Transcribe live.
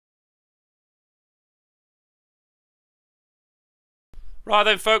Right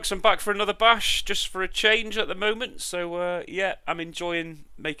then, folks, I'm back for another bash, just for a change at the moment. So yeah, I'm enjoying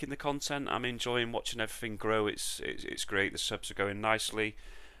making the content. I'm enjoying watching everything grow. It's great. The subs are going nicely.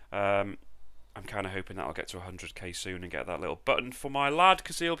 I'm kind of hoping that I'll get to 100k soon and get that little button for my lad,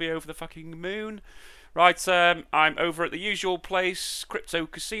 because he'll be over the fucking moon. Right, I'm over at the usual place, Crypto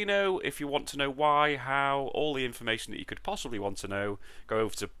Casino. If you want to know why, how, all the information that you could possibly want to know, go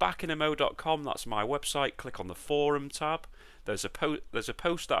over to backinamo.com. That's my website. Click on the forum tab. There's a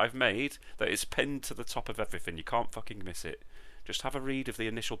post that I've made that is pinned to the top of everything. You can't fucking miss it. Just have a read of the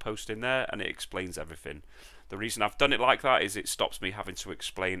initial post in there and it explains everything. The reason I've done it like that is it stops me having to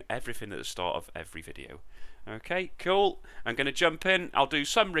explain everything at the start of every video. Okay, cool. I'm going to jump in. I'll do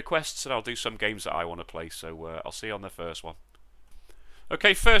some requests and I'll do some games that I want to play. So I'll see you on the first one.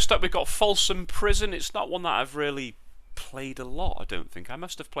 Okay, first up we've got Folsom Prison. It's not one that I've really played a lot, I don't think. I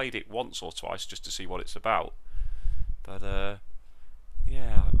must have played it once or twice just to see what it's about. But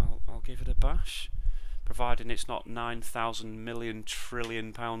yeah, I'll give it a bash. Providing it's not 9,000 million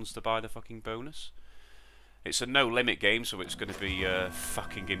trillion pounds to buy the fucking bonus. It's a no-limit game, so it's going to be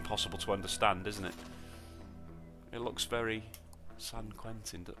fucking impossible to understand, isn't it? It looks very San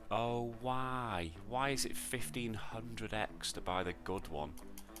Quentin. Oh, why? Why is it 1500x to buy the good one?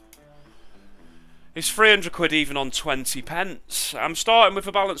 It's 300 quid even on 20 pence. I'm starting with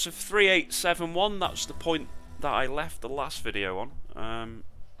a balance of 3871. That's the point that I left the last video on.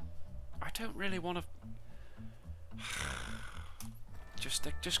 I don't really want to...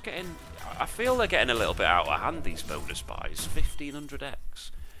 Just getting... I feel they're getting a little bit out of hand, these bonus buys.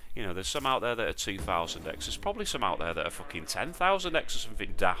 1500x. You know, there's some out there that are 2000x. There's probably some out there that are fucking 10,000x or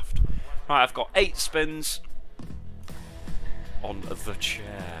something daft. Right, I've got 8 spins on the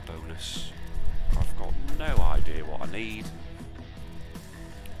chair bonus. I've got no idea what I need,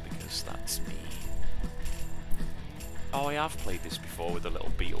 because that's me. Oh, I have played this before with the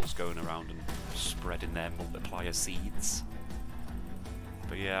little beetles going around and spreading their multiplier seeds.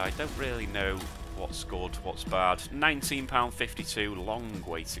 But yeah, I don't really know what's good, what's bad. £19.52, long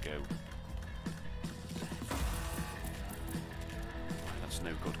way to go. That's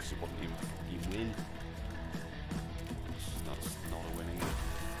no good because it wouldn't even win. That's not a win either.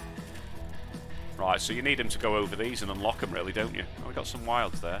 Right, so you need him to go over these and unlock them, really, don't you? Oh, we got some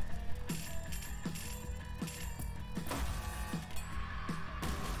wilds there.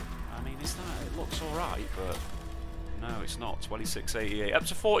 I mean, it looks alright, but no, it's not. 26.88 up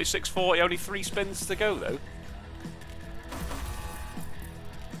to 46.40. Only 3 spins to go, though.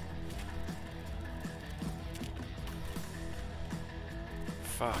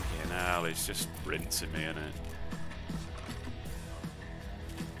 Fucking hell, it's just rinsing me, innit?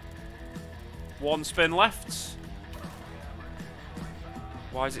 1 spin left.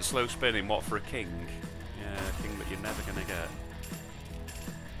 Why is it slow spinning? What, for a king? Yeah, a king that you're never gonna get.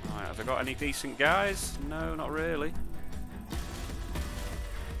 Alright, have I got any decent guys? No, not really.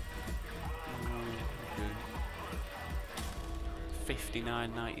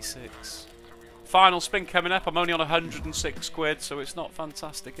 59.96. Final spin coming up. I'm only on 106 quid, so it's not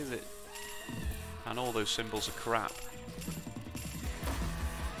fantastic, is it? And all those symbols are crap.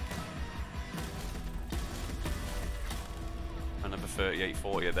 Another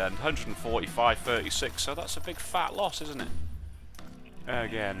 38.40 at the end. 145.36, so that's a big fat loss, isn't it?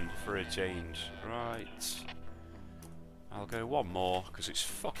 Again, for a change. Right. I'll go one more, because it's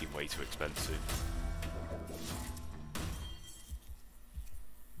fucking way too expensive.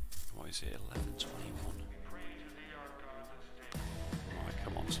 What is it? 11.21. Right,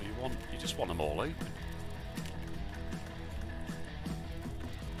 come on. So you just want them all open.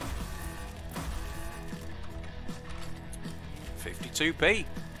 £52p.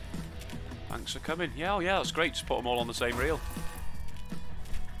 Thanks for coming. Yeah, oh yeah, that's great. Just put them all on the same reel.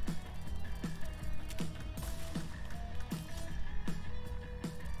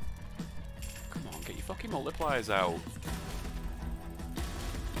 Come on, get your fucking multipliers out.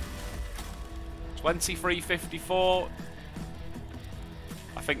 23.54.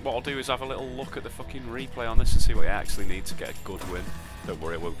 I think what I'll do is have a little look at the fucking replay on this and see what you actually need to get a good win. Don't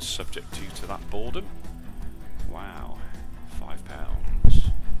worry, I won't subject you to that boredom. Wow.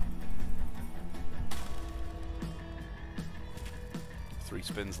 £5. 3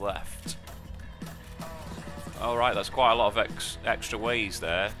 spins left. Alright, that's quite a lot of extra ways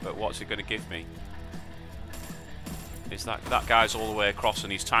there, but what's it going to give me? Is that guy's all the way across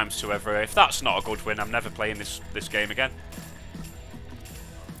and he's ×2 everywhere. If that's not a good win, I'm never playing this game again.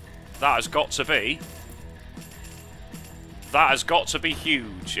 That has got to be... That has got to be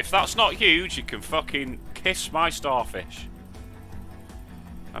huge. If that's not huge, you can fucking kiss my starfish.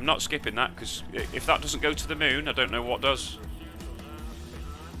 I'm not skipping that, because if that doesn't go to the moon, I don't know what does.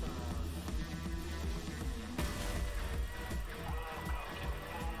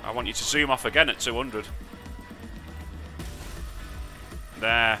 I want you to zoom off again at 200.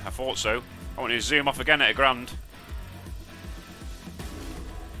 There, I thought so. I want you to zoom off again at £1,000.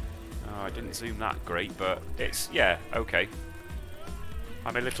 Oh, I didn't zoom that great, but it's, yeah, okay.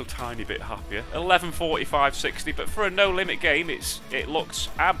 I'm a little tiny bit happier. 11:45.60, but for a no-limit game, it looks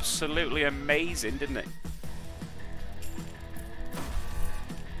absolutely amazing, didn't it?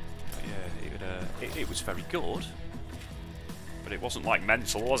 Yeah, it was very good, but it wasn't like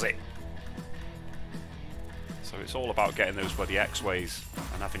mental, was it? So it's all about getting those bloody X-ways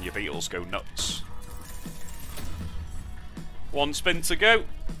and having your beetles go nuts. One spin to go.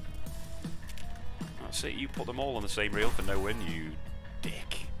 That's it, you put them all on the same reel for no win, you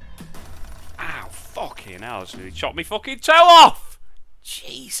dick. Ow, fucking hell, it's nearly chopped me fucking toe off!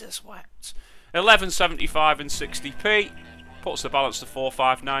 Jesus wept. 11.75 and 60p. Puts the balance to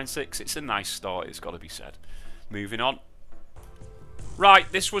 4.596. It's a nice start, it's got to be said. Moving on.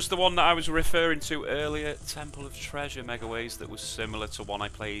 Right, this was the one that I was referring to earlier, Temple of Treasure Megaways, that was similar to one I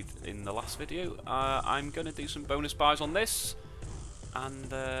played in the last video. I'm going to do some bonus buys on this,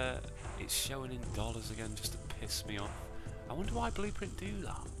 and it's showing in dollars again just to piss me off. I wonder why Blueprint do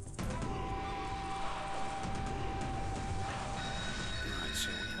that. Right, so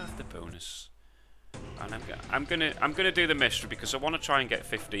we have the bonus, and I'm gonna do the mystery because I want to try and get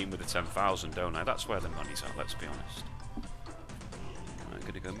 15 with the 10,000, don't I? That's where the money's at. Let's be honest. I'm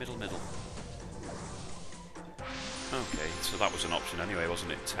gonna go middle. Okay, so that was an option anyway,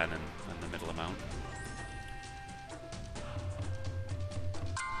 wasn't it? 10 and the middle amount.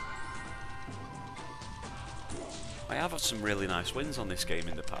 I have had some really nice wins on this game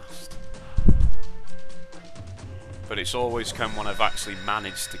in the past, but it's always come when I've actually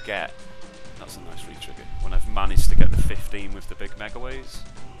managed to get, that's a nice re-trigger, when I've managed to get the 15 with the big megaways.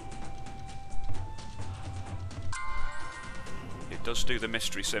 It does do the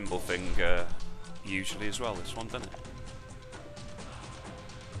mystery symbol thing usually as well, this one, doesn't it?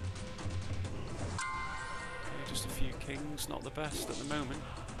 Okay, just a few kings, not the best at the moment.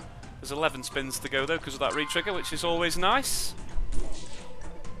 There's 11 spins to go though because of that re-trigger, which is always nice.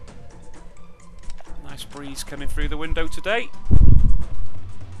 Nice breeze coming through the window today.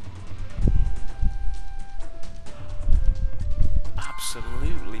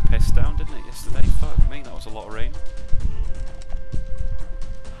 Absolutely pissed down, didn't it, yesterday? Fuck me, that was a lot of rain.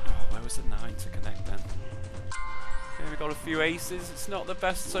 Oh, where was the 9 to connect then? Okay, we got a few aces. It's not the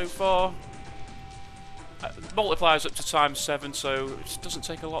best so far. Multiplier's up to ×7, so it doesn't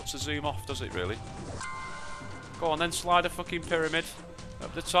take a lot to zoom off, does it really? Go on then, slide a fucking pyramid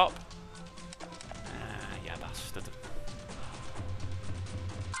up the top. Ah, yeah, bastard.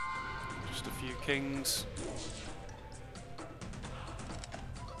 Just a few kings.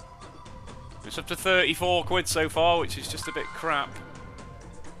 It's up to 34 quid so far, which is just a bit crap.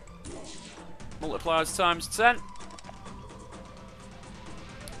 Multipliers ×10.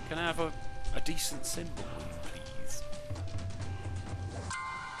 Can I have a decent symbol, please?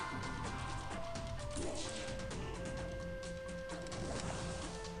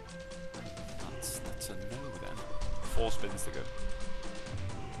 That's a no then. 4 spins to go.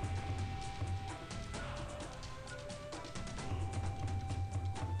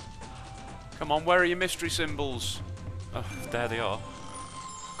 Come on, where are your mystery symbols? Oh, there they are.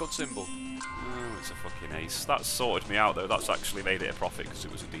 Good symbol. Oh, it's a fucking ace. That sorted me out though. That's actually made it a profit because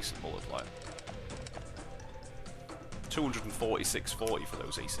it was a decent multiplier. 246.40 for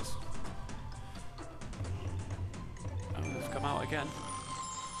those aces. Oh, they've come out again.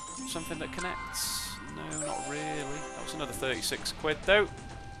 Something that connects? No, not really. That was another 36 quid though.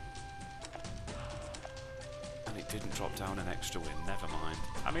 And it didn't drop down an extra win, never mind.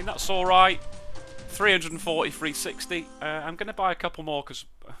 I mean, that's alright. 343.60. I'm going to buy a couple more because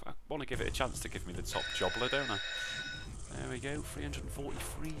I want to give it a chance to give me the top jobbler, don't I? There we go,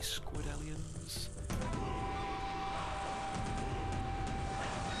 343 squidallions.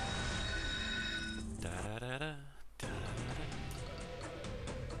 So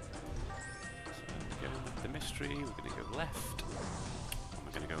we're going with the mystery, we're going to go left, and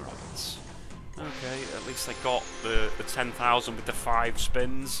we're going to go right. Okay, at least I got the 10,000 with the 5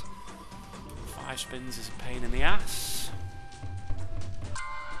 spins. 5 spins is a pain in the ass.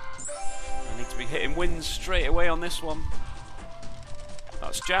 I need to be hitting wins straight away on this one.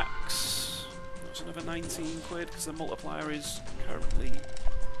 That's jacks. That's another 19 quid because the multiplier is currently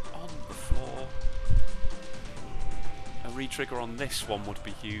on the floor. A re-trigger on this one would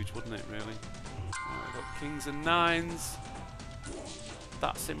be huge, wouldn't it, really? Right, we've got kings and 9s.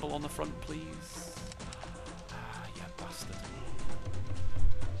 That symbol on the front, please. Ah, yeah, bastard.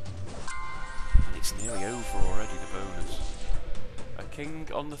 And it's nearly over already, the bonus. A king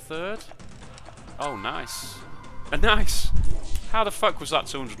on the third. Oh, nice. Nice! How the fuck was that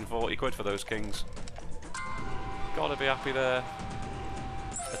 240 quid for those kings? Gotta be happy there.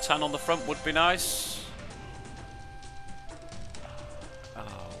 A 10 on the front would be nice.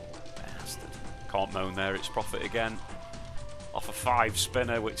 Oh, bastard. Can't moan there, it's profit again. Off a 5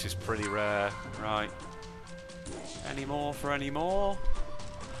 spinner, which is pretty rare. Right. Any more for any more?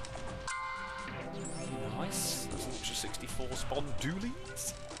 Nice. That's an extra 64 spawn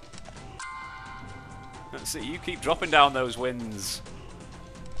doolies. Let's see, you keep dropping down those wins.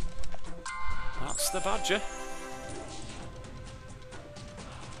 That's the badger.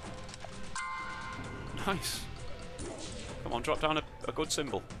 Nice. Come on, drop down a good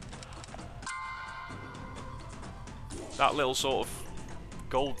symbol. That little sort of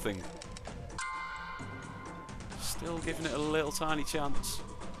gold thing. Still giving it a little tiny chance.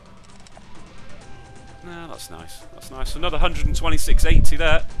 No, that's nice. That's nice. Another 126.80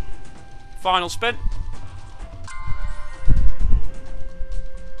 there. Final spin.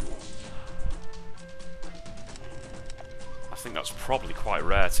 I think that's probably quite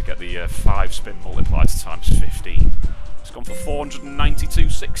rare to get the 5 spin multiplied to times 15. It's gone for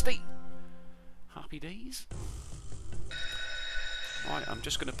 492.60. Happy days. Right, I'm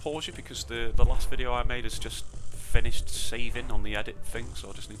just going to pause you because the last video I made has just finished saving on the edit thing, so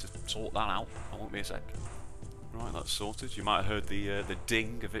I just need to sort that out. I won't be a sec. Right, that's sorted. You might have heard the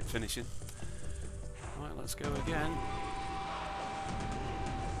ding of it finishing. Right, let's go again.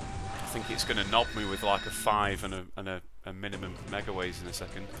 I think it's going to knob me with like a 5 and a minimum megaways in a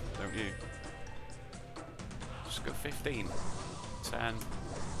second, don't you? Just go 15, 10.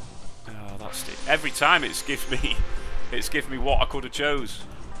 Oh, that's it. Every time it's given me what I could have chose.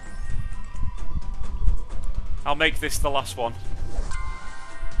 I'll make this the last one.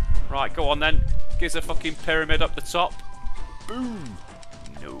 Right, go on then. Gives a fucking pyramid up the top. Boom.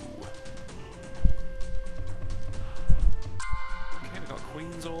 No. Okay, we've got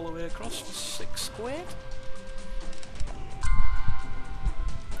queens all the way across for 6 quid.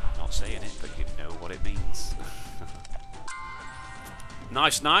 I'm not saying it, but you know what it means.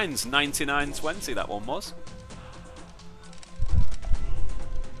 Nice nines. 99.20 that one was.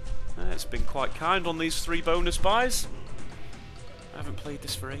 It's been quite kind on these 3 bonus buys. I haven't played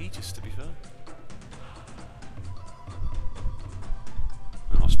this for ages, to be fair.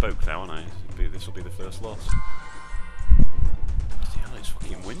 Oh, I spoke now, haven't I? This will be the first loss. Hell, it's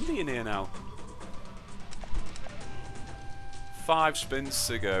fucking windy in here now. 5 spins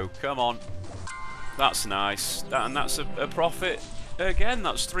to go. Come on. That's nice. And that's a profit. Again,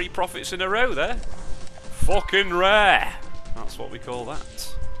 that's 3 profits in a row there. Fucking rare. That's what we call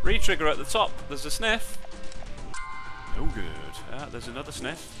that. Retrigger at the top, there's a sniff. No good. Ah, there's another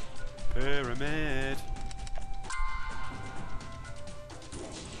sniff. Pyramid.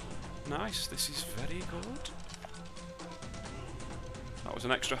 Nice, this is very good. That was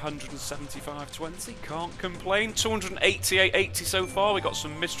an extra 175.20. Can't complain. 288.80 so far. We got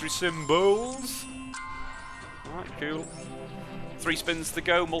some mystery symbols. Alright, cool. 3 spins to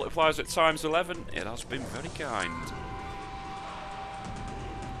go. Multipliers at times 11. It has been very kind.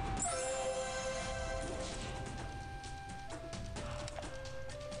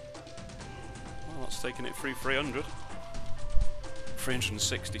 Taking it through 300.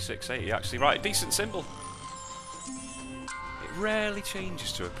 366.80 actually. Right, a decent symbol. It rarely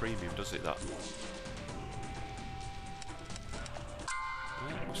changes to a premium, does it, that?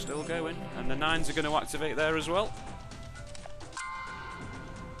 Yeah, we're still going. And the 9s are going to activate there as well.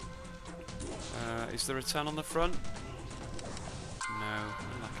 Is there a 10 on the front? No,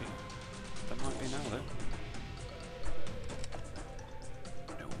 unlucky. There might be now, though.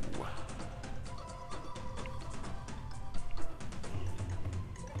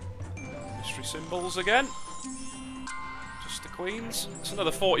 Symbols again. Just the queens. It's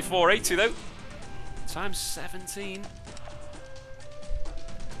another 44.80 though. Times 17.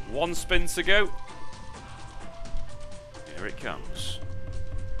 1 spin to go. Here it comes.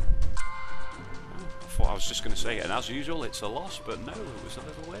 Oh, I thought I was just going to say it, and as usual, it's a loss, but no, it was a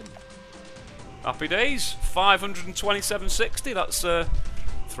little win. Happy days. 527.60. That's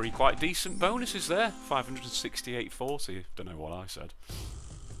 3 quite decent bonuses there. 568.40. Don't know what I said.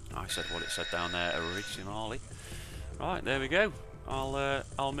 I said what it said down there originally. Right, there we go.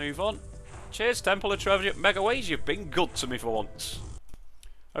 I'll move on. Cheers, Temple of Treasure Megaways. You've been good to me for once.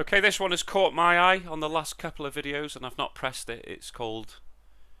 Okay, this one has caught my eye on the last couple of videos, and I've not pressed it. It's called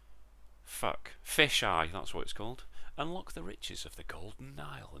Fish Eye. That's what it's called. Unlock the riches of the Golden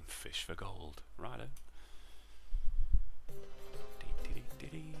Nile and fish for gold. Righto.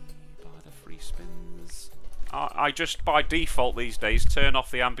 Buy the free spins. I just, by default these days, turn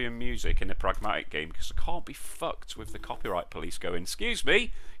off the ambient music in a pragmatic game because I can't be fucked with the copyright police going, excuse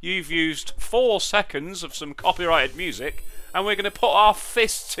me, you've used 4 seconds of some copyrighted music and we're going to put our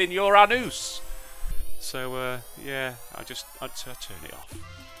fists in your anus. So, yeah, I'd turn it off.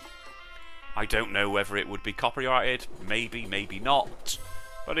 I don't know whether it would be copyrighted, maybe, maybe not,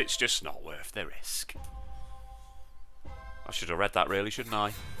 but it's just not worth the risk. I should have read that really, shouldn't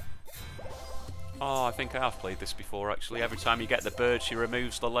I? Oh, I think I have played this before actually. Every time you get the bird, she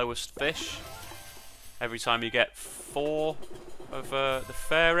removes the lowest fish. Every time you get 4 of the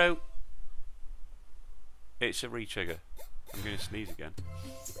pharaoh, it's a re-trigger. I'm going to sneeze again,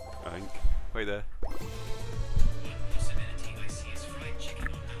 I think. Wait there.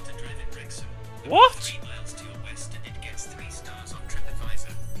 What? 3 miles to your west and it gets 3 stars on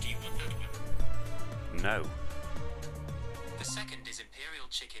TripAdvisor. Do you want that one? No. The second is Imperial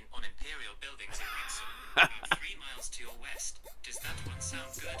Chicken on Imperial Buildings in Wrexham. About 3 miles to your west. Does that one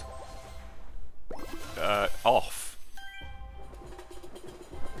sound good? Off.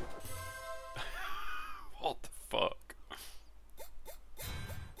 What the fuck?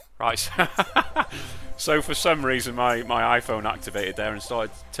 Right. So for some reason my iPhone activated there and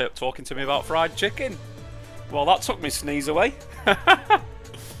started talking to me about fried chicken. Well, that took my sneeze away.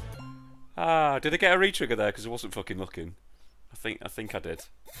 Ah, did I get a re-trigger there because I wasn't fucking looking? I think I did.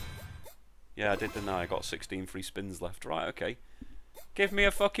 Yeah, I did, didn't I? I got 16 free spins left. Right, okay. Give me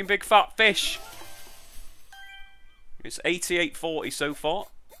a fucking big fat fish. It's 88.40 so far.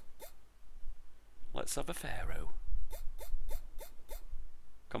 Let's have a pharaoh.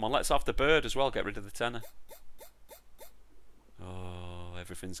 Come on, let's have the bird as well. Get rid of the tenner. Oh,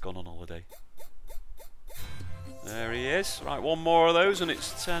 everything's gone on holiday. There he is. Right, 1 more of those and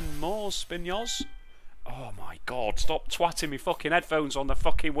it's 10 more spin-yos. Oh my god, stop twatting me fucking headphones on the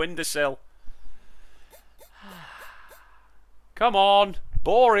fucking windowsill. Come on,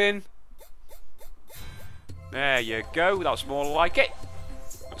 boring. There you go, that's more like it.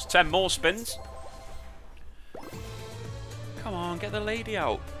 That's 10 more spins. Come on, get the lady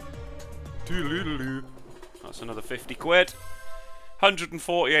out. That's another 50 quid.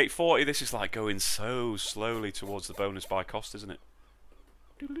 148.40. This is like going so slowly towards the bonus by cost, isn't it?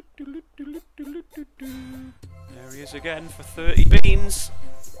 There he is again for 30 beans.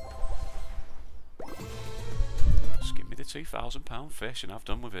 Just give me the £2,000 fish and I've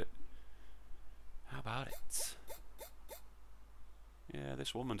done with it. How about it? Yeah,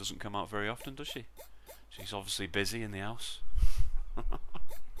 this woman doesn't come out very often, does she? She's obviously busy in the house.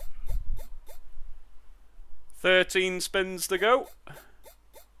 13 spins to go.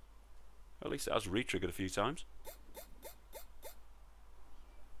 At least it has re-triggered a few times.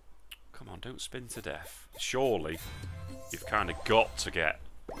 Come on, don't spin to death. Surely you've kind of got to get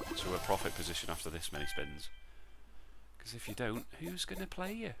to a profit position after this many spins. Because if you don't, who's going to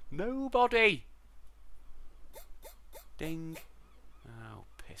play you? Nobody! Ding. Oh,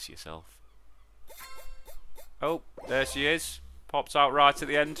 piss yourself. Oh, there she is. Pops out right at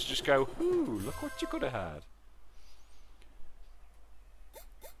the end to just go, ooh, look what you could have had.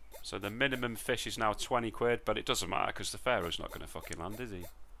 So the minimum fish is now 20 quid, but it doesn't matter because the pharaoh's not going to fucking land, is he?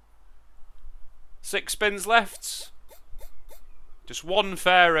 6 spins left. Just 1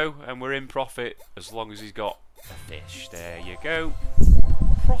 pharaoh and we're in profit as long as he's got a fish. There you go.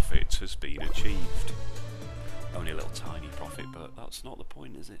 Profit has been achieved. Only a little tiny profit, but that's not the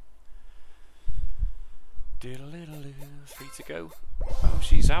point, is it? 3 to go. Oh,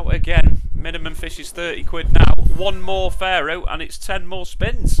 she's out again. Minimum fish is 30 quid now. 1 more pharaoh and it's 10 more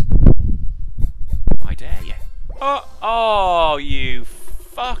spins. I dare you. Oh, you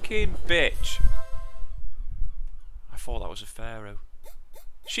fucking bitch. I thought that was a pharaoh.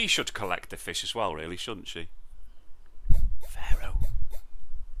 She should collect the fish as well, really, shouldn't she? Pharaoh.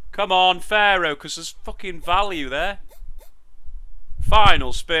 Come on, pharaoh, because there's fucking value there.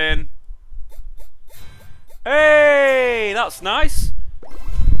 Final spin. Hey, that's nice.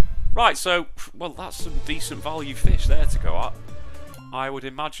 Right, so, well, that's some decent value fish there to go at. I would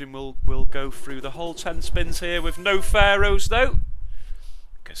imagine we'll go through the whole 10 spins here with no pharaohs, though.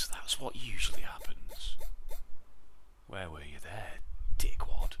 Because that's what usually happens. Where were you there,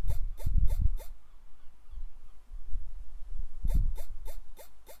 dickwad?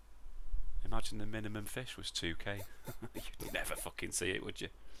 Imagine the minimum fish was 2k. You'd never fucking see it, would you?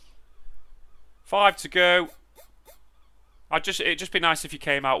 5 to go. It'd just be nice if you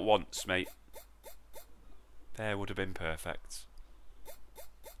came out once, mate. There would have been perfect.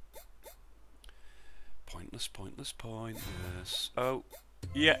 Pointless, pointless, pointless. Oh,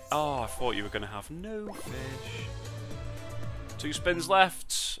 yeah. Oh, I thought you were going to have no fish. 2 spins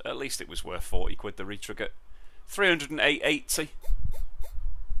left. At least it was worth 40 quid, the re-trigger. 308.80.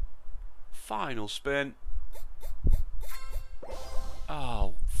 Final spin.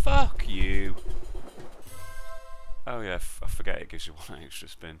 Oh, fuck you. Oh yeah, I forget it gives you one extra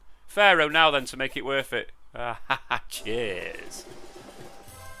spin. Pharaoh now then to make it worth it. Cheers.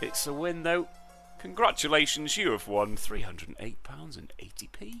 It's a win though. Congratulations, you have won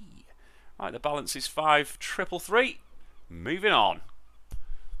 £308.80p. Right, the balance is 5,333. Moving on.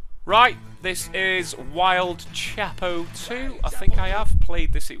 Right, this is Wild Chapo 2. I think I have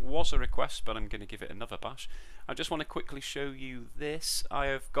played this. It was a request, but I'm going to give it another bash. I just want to quickly show you this. I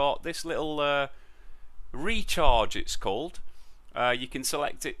have got this little recharge, it's called. You can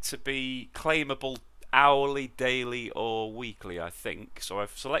select it to be claimable hourly, daily, or weekly, I think. So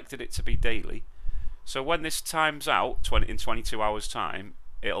I've selected it to be daily. So when this times out in 22 hours time,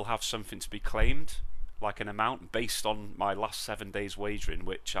 it'll have something to be claimed, like an amount based on my last 7 days wagering,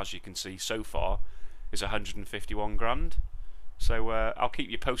 which, as you can see so far, is 151 grand. So I'll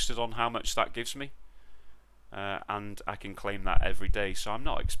keep you posted on how much that gives me, and I can claim that every day. So I'm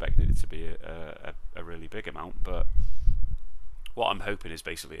not expecting it to be a really big amount, but what I'm hoping is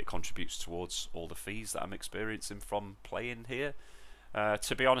basically it contributes towards all the fees that I'm experiencing from playing here.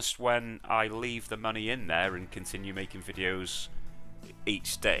 To be honest, when I leave the money in there and continue making videos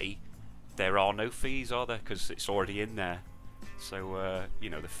each day, there are no fees, are there? Because it's already in there. So you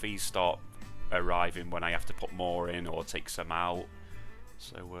know, the fees start arriving when I have to put more in or take some out.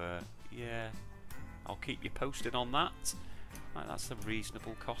 So yeah, I'll keep you posted on that. Right, that's a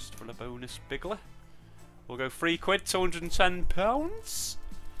reasonable cost for a bonus bigler. We'll go £3, £210.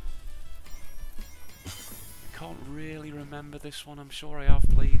 Can't really remember this one. I'm sure I have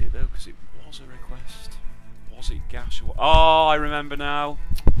played it though, because it was a request. Was it Gash? Oh, I remember now.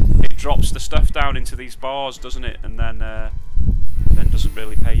 It drops the stuff down into these bars, doesn't it? And then doesn't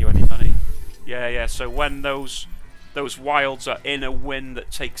really pay you any money. Yeah. So when those wilds are in a win that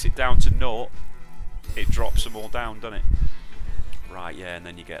takes it down to 0, it drops them all down, doesn't it? Right. Yeah, and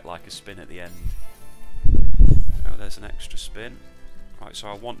then you get like a spin at the end. Oh, there's an extra spin. Right. So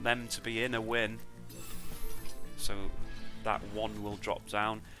I want them to be in a win. So that one will drop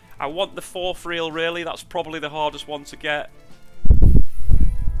down. I want the 4th reel, really. That's probably the hardest one to get.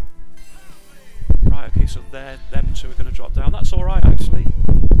 Right, okay, so them two are going to drop down. That's alright, actually.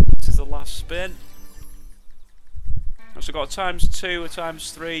 This is the last spin. So I've got a ×2, a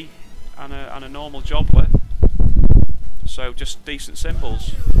 ×3, and a normal jobbler. So just decent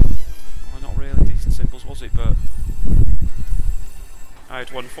symbols. Well, not really decent symbols, was it? But I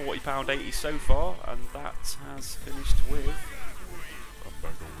had won £40.80 so far, and that has finished with a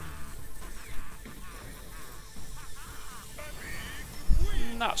bag of wins.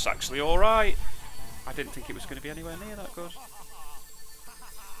 That's actually alright. I didn't think it was going to be anywhere near that good.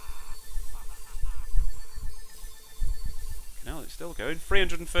 No, it's still going.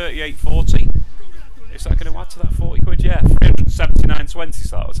 338.40. Is that going to add to that 40 quid? Yeah, 379.20,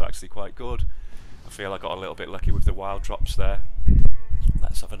 so that was actually quite good. I feel I got a little bit lucky with the wild drops there.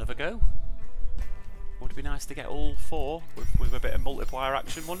 Let's have another go. Would be nice to get all 4 with a bit of multiplier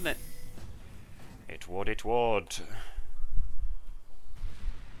action, wouldn't it? It would, it would.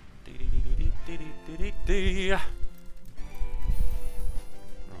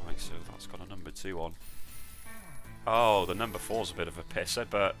 Right, so that's got a number 2 on. Oh, the number 4's a bit of a pisser,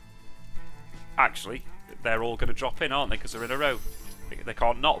 but actually, they're all going to drop in, aren't they? Because they're in a row. They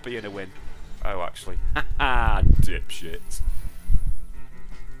can't not be in a win. Oh, actually. Haha, dipshit.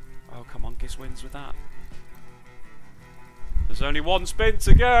 Oh, come on, Giz wins with that. There's only 1 spin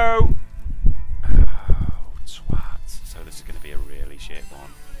to go. Oh, twat. So this is going to be a really shit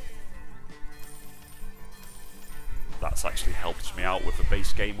one. That's actually helped me out with a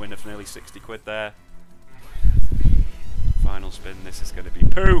base game win of nearly 60 quid there. Final spin, this is going to be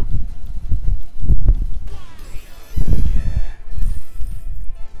poo. Yeah.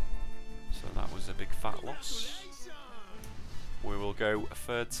 So that was a big fat loss. We will go a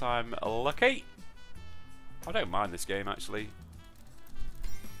 3rd time lucky. I don't mind this game actually.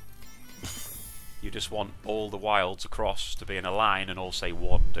 You just want all the wilds across to be in a line and all say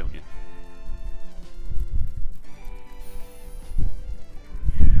 1, don't you?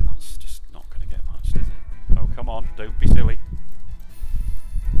 Yeah, that's just not going to get matched, is it? Oh, come on, don't be silly.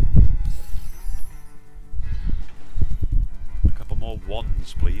 A couple more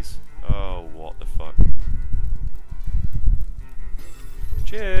 1s, please. Oh, what the fuck.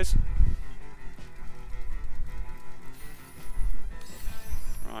 Cheers!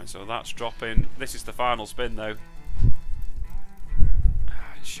 Right, so that's dropping. This is the final spin though.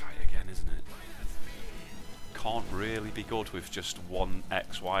 It's shy again, isn't it? Can't really be good with just 1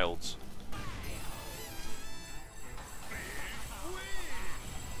 X wilds.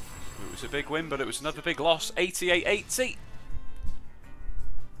 was a big win, but it was another big loss. 88-80.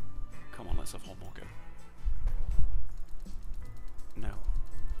 Come on, let's have one more go. No.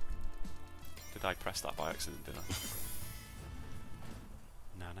 Did I press that by accident, did I?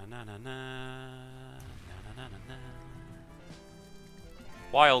 Na na na na na na na na na.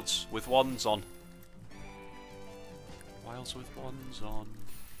 Wilds with wands on. Wilds with wands on.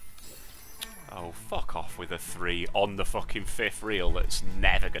 Oh, fuck off with a 3 on the fucking 5th reel that's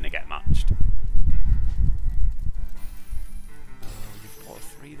never going to get matched. Oh, you've put a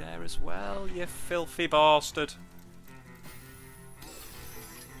 3 there as well, you filthy bastard.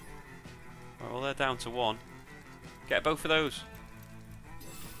 Right, well, they're down to 1. Get both of those.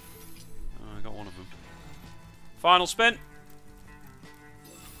 Oh, I got one of them. Final spin.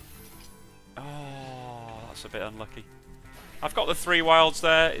 Oh, that's a bit unlucky. I've got the 3 wilds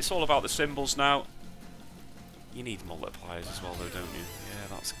there. It's all about the symbols now. You need multipliers as well, though, don't you? Yeah,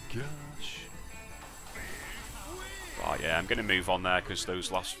 that's gosh. Right, yeah, I'm going to move on there because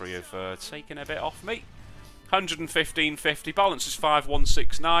those last 3 have taken a bit off me. 115.50. Balance is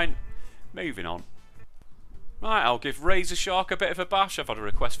 5169. Moving on. Right, I'll give Razor Shark a bit of a bash. I've had a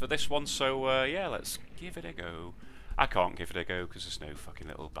request for this one, so yeah, let's give it a go. I can't give it a go because there's no fucking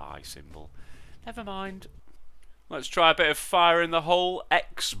little buy symbol. Never mind. Let's try a bit of Fire in the Hole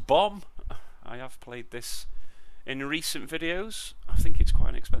X Bomb. I have played this in recent videos. I think it's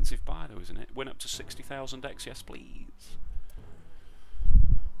quite an expensive buy though, isn't it? Win up to 60,000 X, yes please.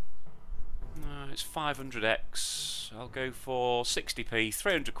 No, it's 500 X. I'll go for 60p,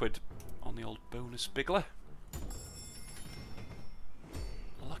 300 quid on the old bonus bigler.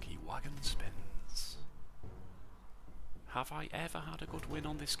 Lucky wagon spins. Have I ever had a good win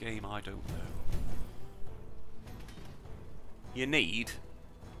on this game? I don't know. You need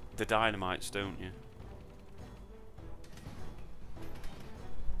the dynamites, don't you?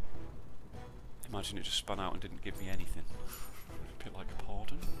 Imagine it just spun out and didn't give me anything. A bit like a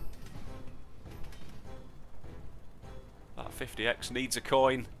pardon. That 50x needs a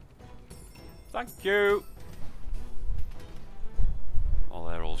coin. Thank you! Oh,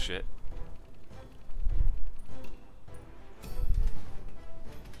 they're all shit.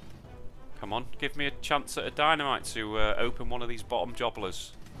 Come on, give me a chance at a dynamite to open one of these bottom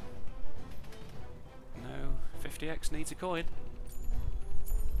jobblers. No, 50x needs a coin.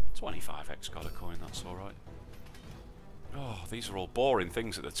 25x got a coin, that's alright. Oh, these are all boring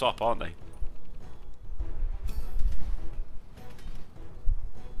things at the top, aren't they?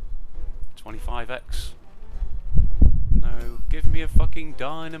 $25x. No, give me a fucking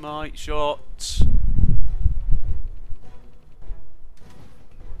dynamite shot.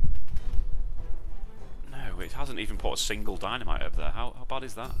 No, it hasn't even put a single dynamite up there. How bad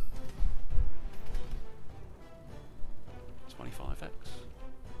is that? 25x.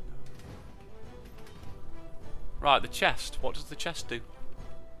 Right, the chest. What does the chest do?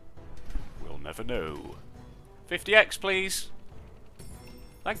 We'll never know. 50x, please.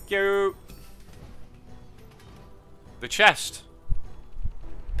 Thank you. The chest.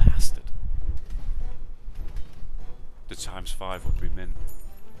 Bastard. The ×5 would be mint.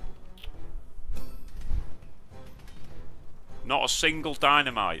 Not a single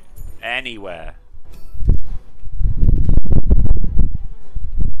dynamite anywhere.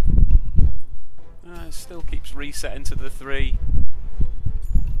 It still keeps resetting to the 3.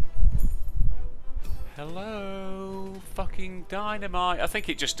 Hello, fucking dynamite. I think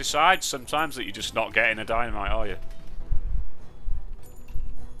it just decides sometimes that you're just not getting a dynamite, are you?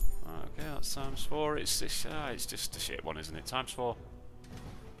 Okay, that's ×4. It's just a shit one, isn't it? ×4.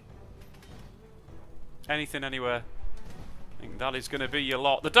 Anything, anywhere. I think that is going to be your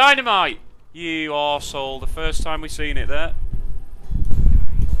lot. The dynamite! You arsehole. The first time we've seen it there.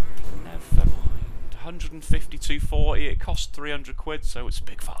 Never mind. 152.40. It cost 300 quid, so it's a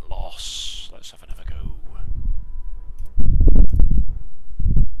big fat loss. Let's have another go.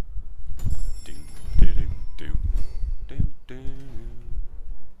 Doom, doom, doom, doom, doom.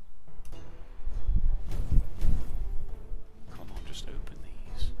 Come on, just open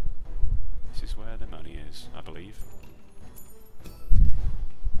these. This is where the money is, I believe.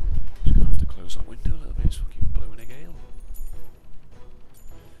 Just gonna have to close that window a little bit. It's fucking blowing a gale.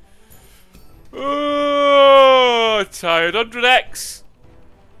 Oh, tired 100x.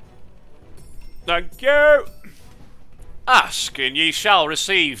 Thank you. Ask and ye shall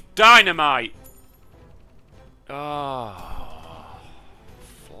receive dynamite. Oh,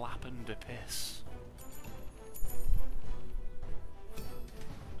 flapping to piss.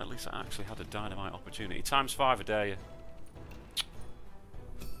 At least I actually had a dynamite opportunity. ×5 a day.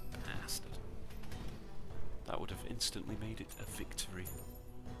 Bastard. That would have instantly made it a victory.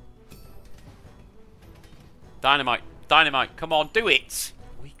 Dynamite. Dynamite. Come on, do it.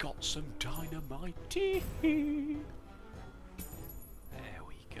 We got some dynamite. There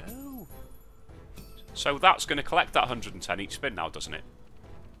we go. So that's going to collect that 110 each spin now, doesn't it?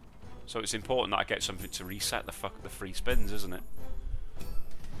 So it's important that I get something to reset the free spins, isn't it?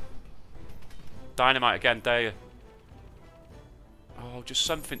 Dynamite again, dare you? Oh, just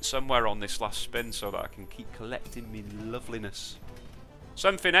something somewhere on this last spin so that I can keep collecting me loveliness.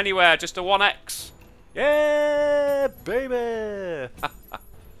 Something anywhere, just a 1x. Yeah, baby!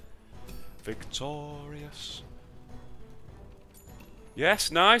 Victorious.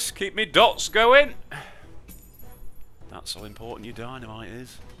 Yes, nice. Keep me dots going. That's how important your dynamite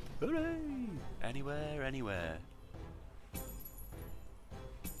is. Hooray! Anywhere, anywhere.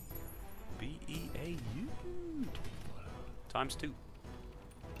 B-E-A-U. Times 2.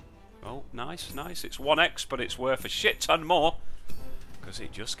 Oh, nice, nice. It's 1x, but it's worth a shit ton more. Because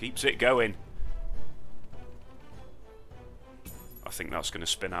it just keeps it going. I think that's going to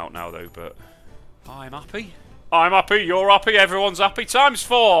spin out now, though, but... I'm happy. I'm happy, you're happy, everyone's happy. Times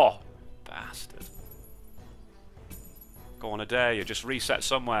 4! Bastard. Go on, I dare you. Just reset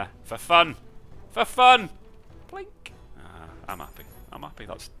somewhere. For fun. For fun! Blink. I'm happy. I'm happy.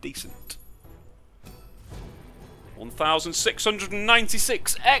 That's decent.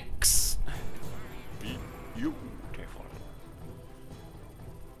 1,696x! Beautiful.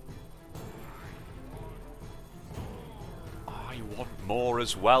 I want more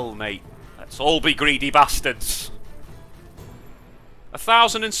as well, mate. Let's all be greedy bastards.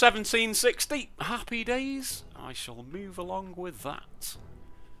 1,017.60. Happy days. I shall move along with that.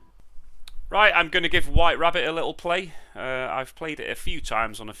 Right, I'm going to give White Rabbit a little play. I've played it a few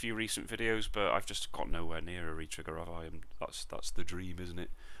times on a few recent videos, but I've just got nowhere near a retrigger of I. That's the dream, isn't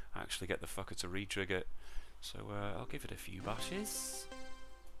it? Actually get the fucker to retrigger it. So I'll give it a few bashes.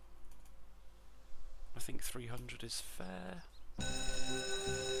 I think 300 is fair.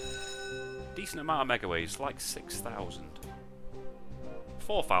 Decent amount of mega waves, like 6,000.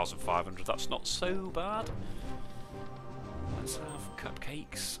 4,500, that's not so bad. Let's have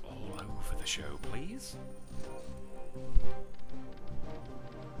cupcakes all over the show, please.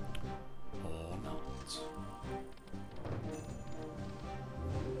 Or not.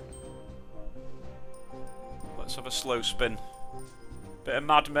 Let's have a slow spin. Bit of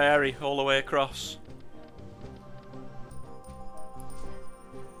Mad Mary all the way across.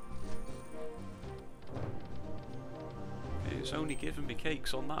 It's only given me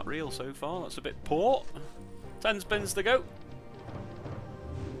cakes on that reel so far. That's a bit poor. 10 spins to go.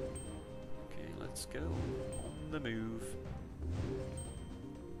 Okay, let's go. On the move.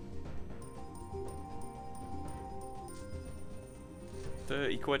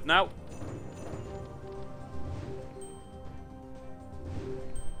 £30 now.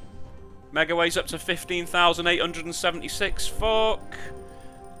 Megaways up to 15,876. Fuck.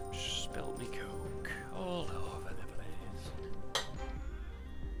 Spilled me coke all over the place.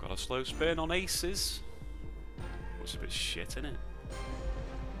 Got a slow spin on aces. Looks a bit shit, innit?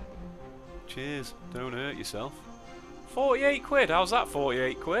 Cheers. Don't hurt yourself. £48. How's that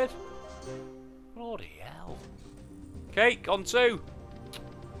 £48? Bloody hell. Cake on 2.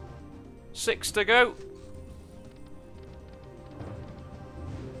 6 to go.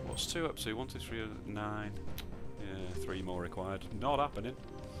 What's 2 up to? 1, 2, 3, 9. Yeah, 3 more required. Not happening.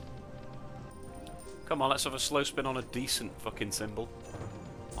 Come on, let's have a slow spin on a decent fucking symbol.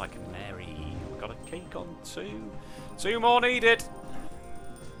 Like Mary. Got a cake on 2. 2 more needed.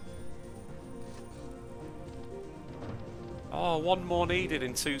 Oh, 1 more needed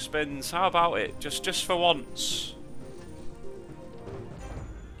in 2 spins. How about it? Just for once.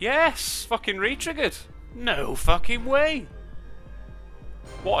 Yes! Fucking re-triggered. No fucking way.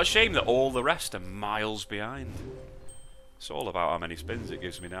 What a shame that all the rest are miles behind. It's all about how many spins it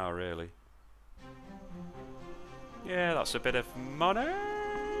gives me now, really. Yeah, that's a bit of money.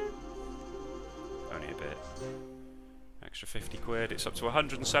 Only a bit. Extra £50. It's up to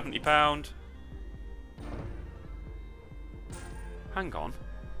 £170. Hang on.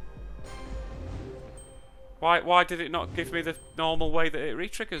 Why did it not give me the normal way that it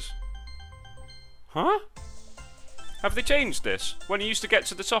re-triggers? Huh? Have they changed this? When you used to get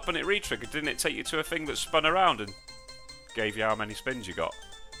to the top and it re-triggered, didn't it take you to a thing that spun around and gave you how many spins you got?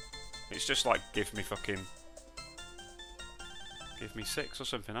 It's just like, give me 6 or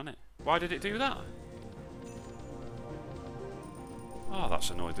something, hasn't it? Why did it do that? Oh, that's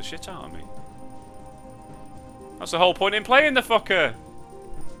annoyed the shit out of me. That's the whole point in playing the fucker!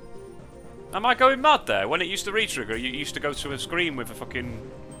 Am I going mad there? When it used to re-trigger, you used to go to a screen with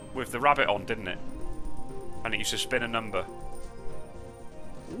the rabbit on, didn't it? And it used to spin a number.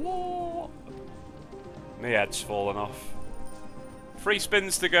 What? My head's fallen off. 3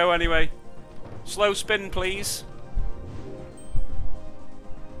 spins to go anyway. Slow spin, please.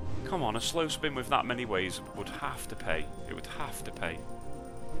 Come on, a slow spin with that many ways would have to pay. It would have to pay.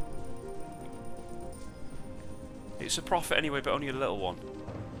 It's a profit anyway, but only a little one.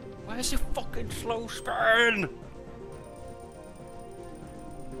 Where's your fucking slow spin?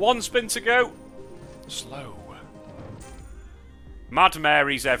 1 spin to go. Slow. Mad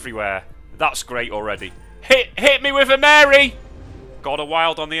Marys everywhere. That's great already. Hit me with a Mary. Got a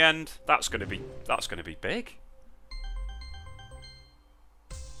wild on the end. That's gonna be big.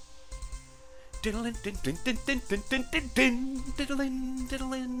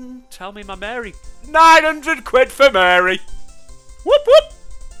 Tell me my Mary. 900 quid for Mary. Whoop whoop.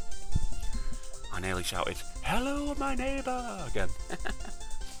 I nearly shouted, "Hello, my neighbour," again. But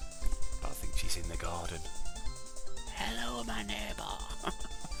I think she's in the garden. Hello, my neighbour.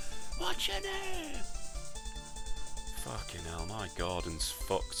 What's your name? Fucking hell, my garden's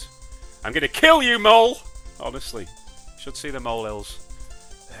fucked. I'm gonna kill you, mole! Honestly. Should see the molehills.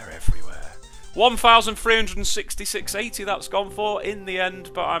 They're everywhere. 1,366.80 that's gone for in the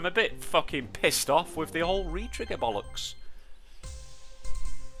end, but I'm a bit fucking pissed off with the whole re-trigger bollocks.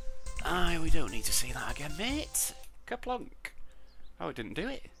 Aye, we don't need to see that again, mate. Kaplunk. Oh, it didn't do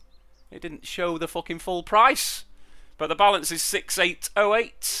it. It didn't show the fucking full price. But the balance is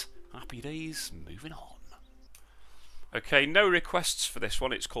 6808. Happy days, moving on. Okay, no requests for this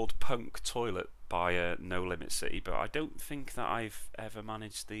one. It's called Punk Toilet by No Limit City, but I don't think that I've ever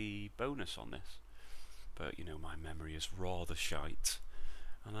managed the bonus on this. But, you know, my memory is rather shite.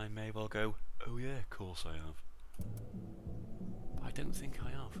 And I may well go, oh yeah, of course I have. But I don't think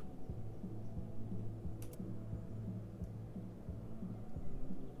I have.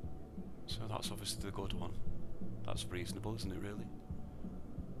 So that's obviously the good one. That's reasonable, isn't it, really?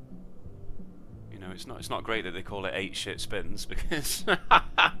 You know, it's not great that they call it 8 shit spins, because...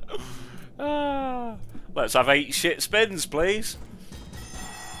 let's have 8 shit spins, please!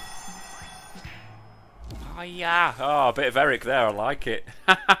 Oh, yeah! Oh, a bit of Eric there, I like it.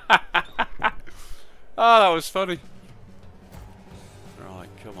 Oh, that was funny. Right,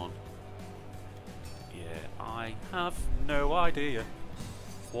 come on. Yeah, I have no idea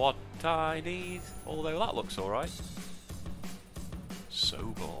what I need, although that looks alright. So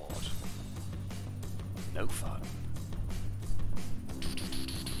bored. No fun.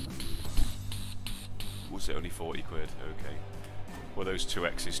 Was it only 40 quid? Okay. Were those 2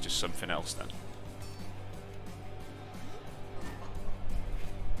 X's just something else then?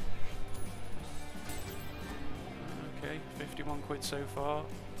 Okay, 51 quid so far.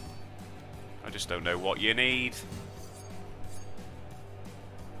 I just don't know what you need.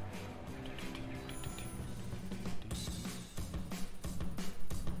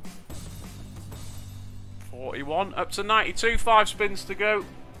 41, up to 92, 5 spins to go.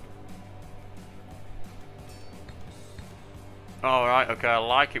 Alright, okay, I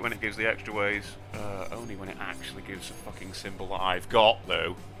like it when it gives the extra ways. Only when it actually gives a fucking symbol that I've got,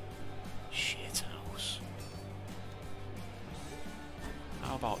 though. Shit house.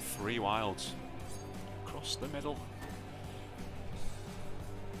 How about 3 wilds? Across the middle.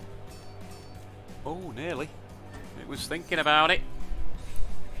 Oh, nearly. It was thinking about it.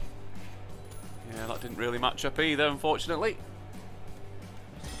 Yeah, that didn't really match up either, unfortunately.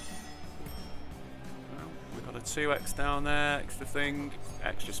 Well, we've got a 2x down there, extra thing,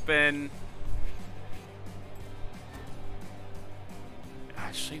 extra spin.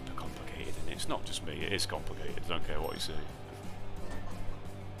 It's super complicated, and it's not just me, it is complicated, I don't care what you say.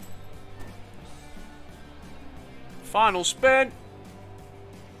 Final spin!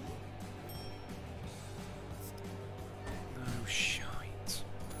 Oh, shite.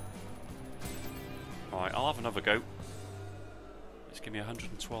 Alright, I'll have another go. Let's give me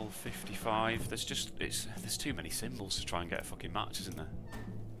 112.55. There's too many symbols to try and get a fucking match, isn't there?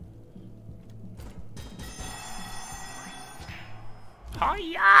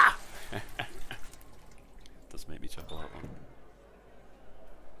 Hiya! Does make me chuckle, that one.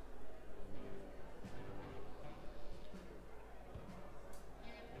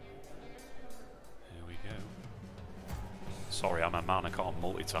 Here we go. Sorry, I'm a man, I can't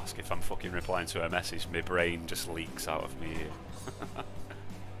multitask. If I'm fucking replying to a message, my brain just leaks out of me here.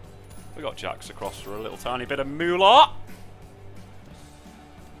 We got jacks across for a little tiny bit of moolah.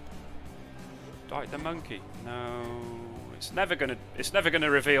 Dike the monkey. No, it's never gonna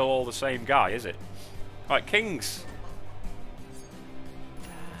reveal all the same guy, is it? Right, kings.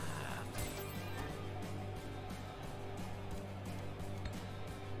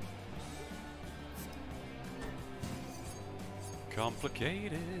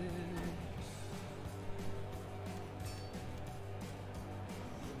 Complicated.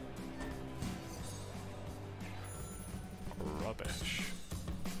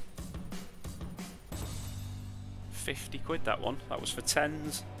 50 quid that one. That was for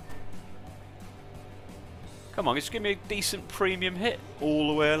 10s. Come on, just give me a decent premium hit all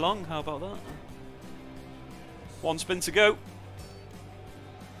the way along. How about that? One spin to go.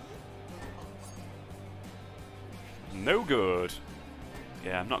 No good.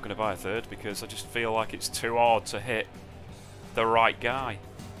 Yeah, I'm not going to buy a third because I just feel like it's too hard to hit the right guy.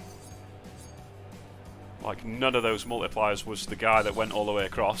 Like, none of those multipliers was the guy that went all the way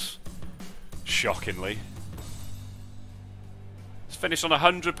across. Shockingly. It's finished on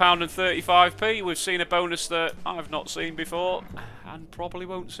 £100 and 35p. We've seen a bonus that I've not seen before and probably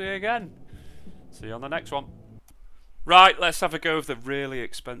won't see again. See you on the next one. Right, let's have a go of the really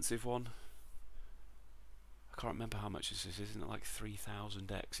expensive one. I can't remember how much this is. Isn't it like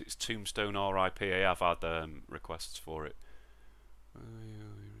 3000x? It's Tombstone RIP. I have had requests for it.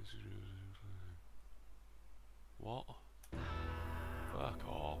 What? Fuck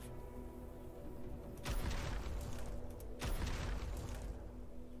off.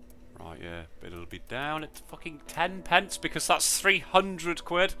 Right, yeah, but it'll be down at fucking 10 pence because that's 300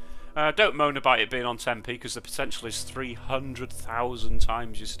 quid. Don't moan about it being on 10p because the potential is 300,000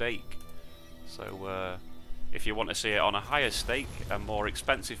 times your stake. So, if you want to see it on a higher stake, a more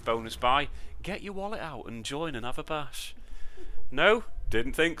expensive bonus buy, get your wallet out and join and have a bash. No?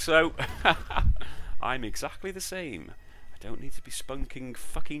 Didn't think so. I'm exactly the same. I don't need to be spunking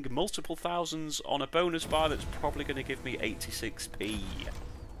fucking multiple thousands on a bonus buy that's probably going to give me 86p.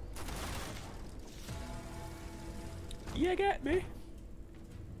 You get me?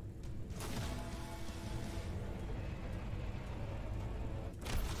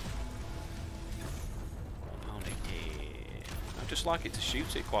 I just like it to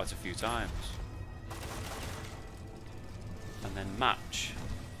shoot it quite a few times. And then match.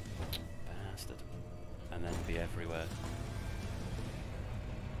 Bastard. And then be everywhere.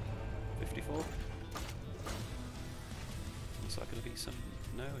 54? Is that going to be some...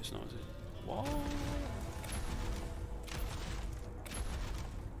 No, it's not, is it? What?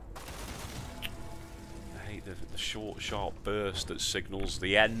 I hate the short, sharp burst that signals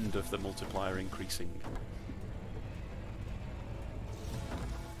the end of the multiplier increasing.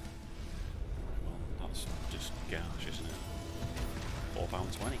 Well, that's just gosh, isn't it?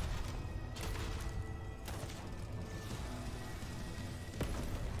 £4.20.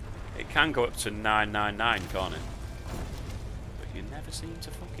 It can go up to 999, can't it? But you never seem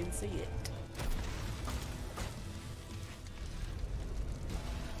to fucking see it.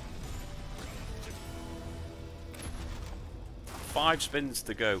 Five spins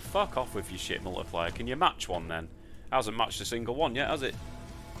to go. Fuck off with your shit multiplier. Can you match one then? Hasn't matched a single one yet, has it?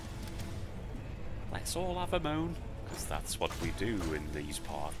 Let's all have a moan, because that's what we do in these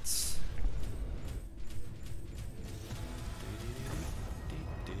parts.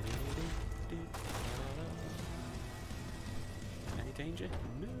 Any danger?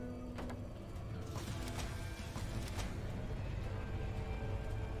 No.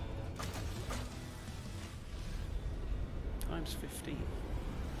 Times 15.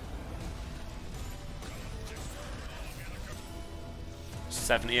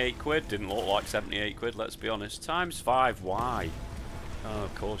 £78. Didn't look like 78 quid, let's be honest. Times 5, why? Oh,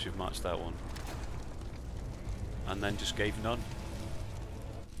 of course you've matched that one. And then just gave none.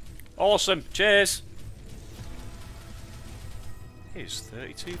 Awesome, cheers! Here's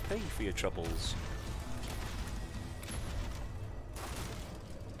 32p for your troubles.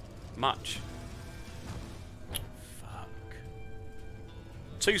 Match. Fuck.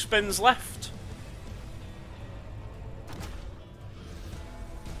 2 spins left.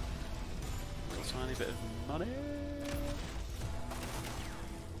 A tiny bit of money.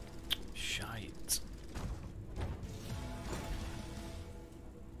 Shite.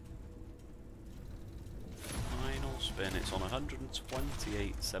 Final spin. It's on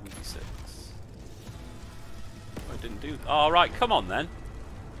 128.76. Oh, it didn't do. Oh, right, come on then.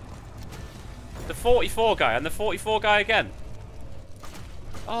 The 44 guy and the 44 guy again.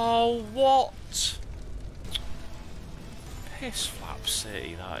 Oh, what? Piss flap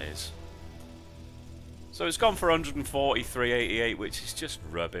city, that is. So it's gone for 143.88, which is just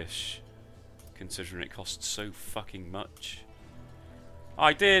rubbish, considering it costs so fucking much.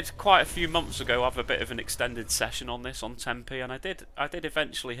 I did quite a few months ago have a bit of an extended session on this on 10p, and I did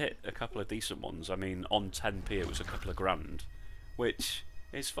eventually hit a couple of decent ones. I mean, on 10p it was a couple of grand, which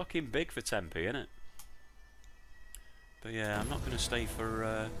is fucking big for 10p, isn't it? But yeah, I'm not going to stay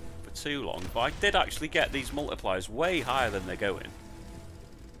for too long. But I did actually get these multipliers way higher than they're going.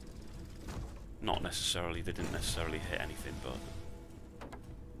 Not necessarily, they didn't necessarily hit anything, but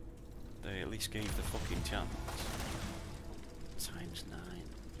they at least gave the fucking chance. Times 9.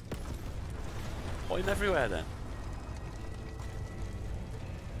 Put him everywhere then.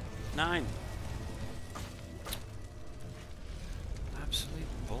 9.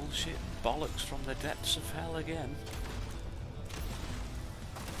 Absolute bullshit bollocks from the depths of hell again.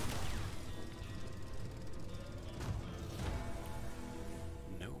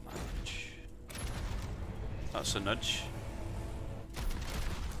 No match. That's a nudge.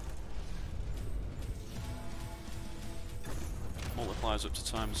 Multiplies up to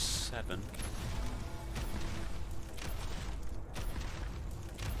 ×7.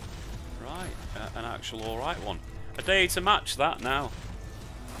 Right, an actual alright one. A day to match that now.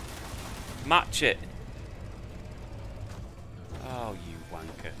 Match it. Oh, you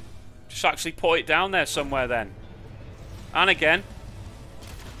wanker. Just actually put it down there somewhere then. And again.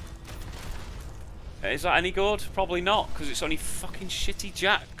 Is that any good? Probably not, because it's only fucking shitty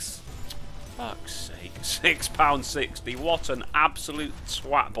jacks. Fuck's sake. £6.60. What an absolute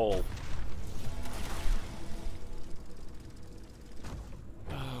swat ball.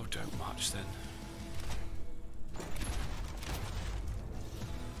 Oh, don't match then.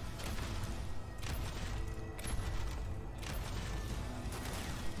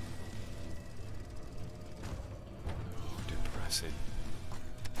 Oh, depressing.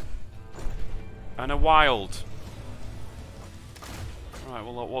 And a wild. Right,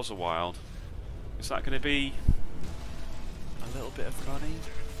 well that was a wild. Is that going to be a little bit of money?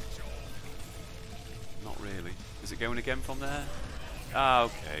 Not really. Is it going again from there? Ah,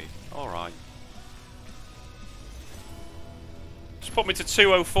 okay. Alright. Just put me to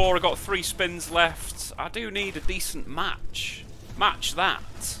 204. I've got 3 spins left. I do need a decent match. Match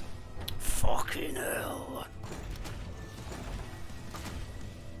that. Fucking hell.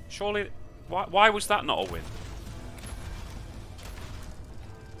 Surely... Why was that not a win?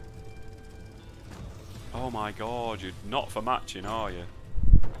 Oh my god, you're not for matching, are you?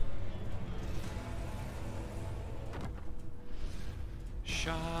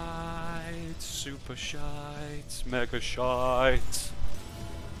 Shite, super shite, mega shite.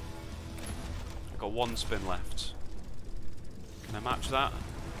 I've got 1 spin left. Can I match that?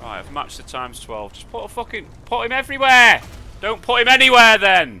 Right, I've matched the ×12. Just put him everywhere! Don't put him anywhere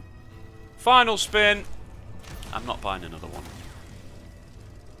then! Final spin. I'm not buying another one.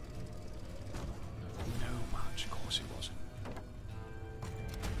 No match, of course it wasn't.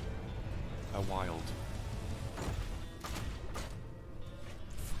 A wild.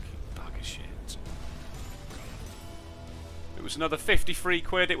 Fucking bag of shit. It was another 53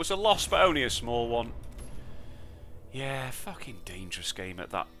 quid. It was a loss, but only a small one. Yeah, fucking dangerous game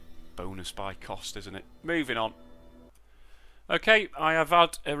at that bonus buy cost, isn't it? Moving on. Okay, I have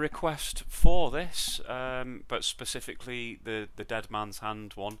had a request for this, but specifically the Dead Man's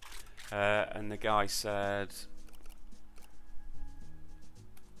Hand one, and the guy said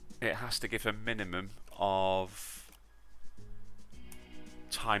it has to give a minimum of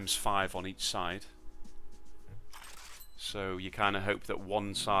 ×5 on each side. So you kind of hope that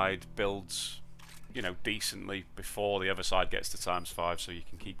one side builds, you know, decently before the other side gets to ×5, so you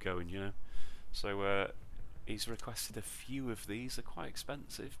can keep going, you know. So he's requested a few of these. They're quite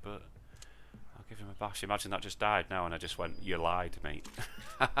expensive, but I'll give him a bash. Imagine that just died now and I just went, you lied, mate.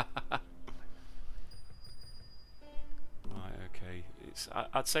 Right, okay.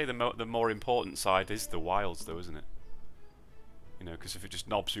 I'd say the more important side is the wilds, though, isn't it? You know, because if it just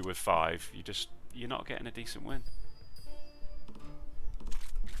knobs you with 5, you're not getting a decent win.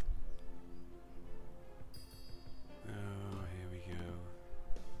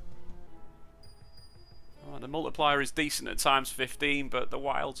 The multiplier is decent at ×15, but the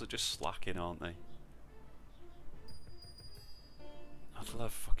wilds are just slacking, aren't they? I'd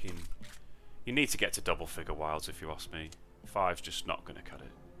love fucking... You need to get to double figure wilds if you ask me. 5's just not going to cut it.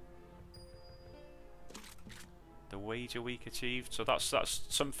 The wager week achieved, so that's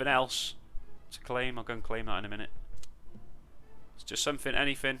something else to claim. I'll go and claim that in a minute. It's just something,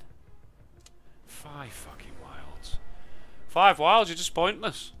 anything. 5 fucking wilds. 5 wilds, you're just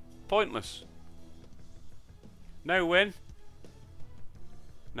pointless. Pointless. No win.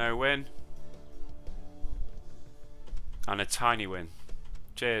 No win. And a tiny win.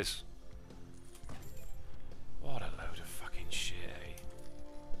 Cheers. What a load of fucking shit, eh?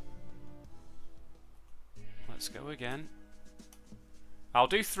 Let's go again. I'll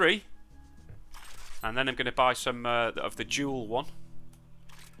do 3. And then I'm going to buy some of the dual one.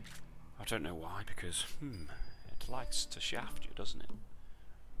 I don't know why, because, it likes to shaft you, doesn't it?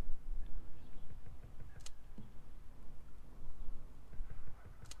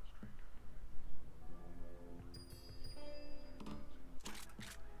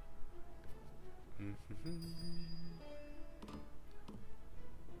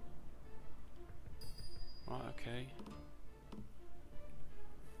 Right, okay.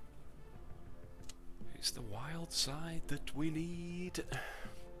 It's the wild side that we need.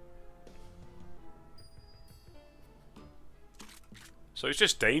 So it's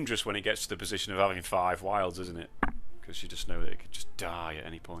just dangerous when it gets to the position of having 5 wilds, isn't it? Because you just know that it could just die at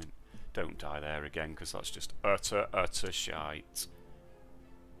any point. Don't die there again, because that's just utter shite.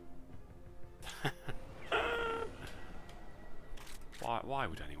 Why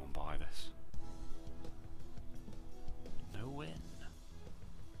would anyone buy this? No win.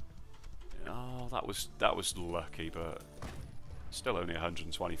 Oh, that was lucky, but still only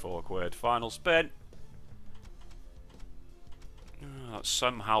 124 quid. Final spin. Oh, that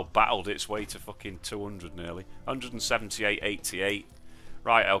somehow battled its way to fucking 200 nearly. 178.88.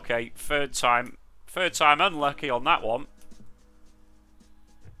 Right, okay. Third time unlucky on that one.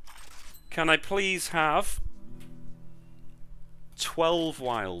 Can I please have 12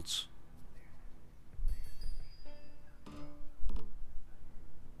 wilds?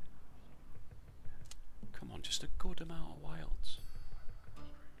 Come on, just a good amount of wilds.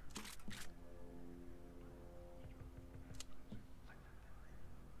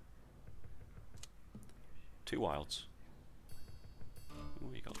 Two wilds.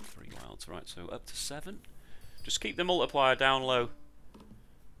 Oh, you got 3 wilds. Right, so up to 7. Just keep the multiplier down low.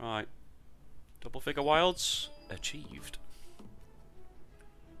 Right. Double figure wilds achieved.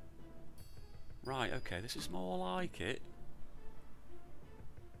 Right, okay, this is more like it.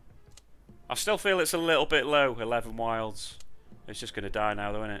 I still feel it's a little bit low, 11 wilds. It's just going to die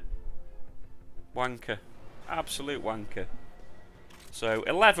now though, isn't it? Wanker. Absolute wanker. So,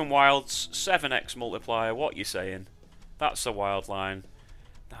 11 wilds, 7x multiplier, what you saying? That's a wild line.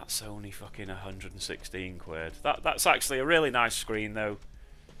 That's only fucking 116 quid. That's actually a really nice screen though.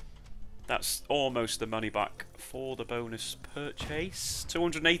 That's almost the money back for the bonus purchase.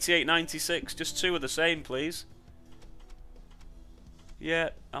 288.96, just 2 of the same, please. Yeah,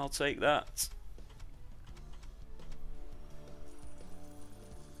 I'll take that.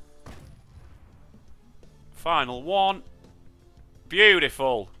 Final one.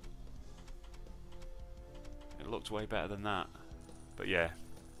 Beautiful. It looked way better than that. But yeah,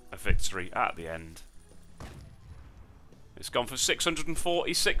 a victory at the end. It's gone for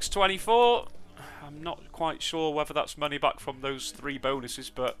 646.24. I'm not quite sure whether that's money back from those 3 bonuses,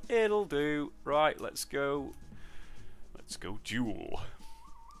 but it'll do. Right, let's go. Let's go duel.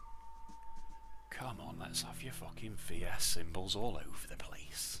 Come on, let's have your fucking VS symbols all over the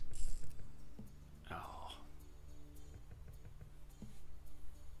place. Oh.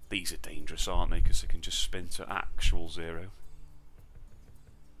 These are dangerous, aren't they? Because they can just spin to actual 0.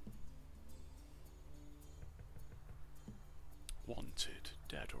 Wanted,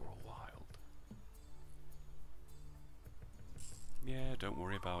 dead or wild. Yeah, don't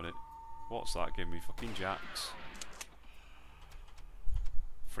worry about it. What's that? Give me fucking jacks.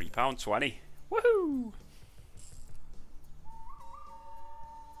 £3.20. Woohoo!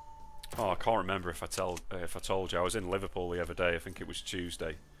 Oh, I can't remember if I told you I was in Liverpool the other day. I think it was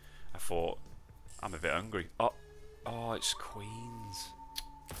Tuesday. I thought I'm a bit hungry. Oh, it's Queens.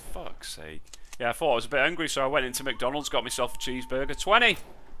 For fuck's sake. Yeah, I thought I was a bit hungry, so I went into McDonald's, got myself a cheeseburger. 20.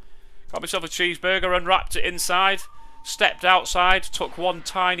 Got myself a cheeseburger, unwrapped it inside, stepped outside, took one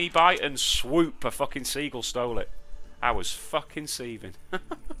tiny bite, and swoop, a fucking seagull stole it. I was fucking seething.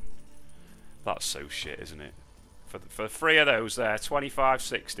 That's so shit, isn't it? For 3 of those there,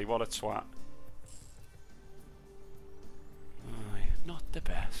 25.60. What a twat. Not the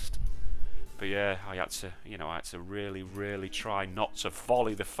best. But yeah, I had to, you know, I had to really, really try not to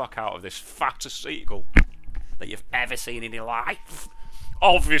volley the fuck out of this fattest seagull that you've ever seen in your life.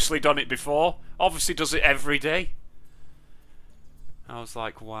 Obviously done it before. Obviously does it every day. I was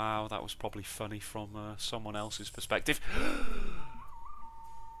like, wow, that was probably funny from someone else's perspective.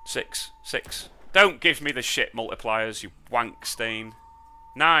 6. Don't give me the shit multipliers, you wank stain.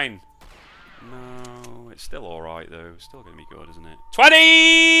 9. No, it's still alright though. It's still going to be good, isn't it?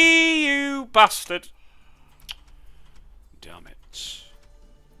 20! You bastard! Damn it.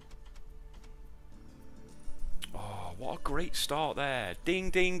 Oh, what a great start there. Ding,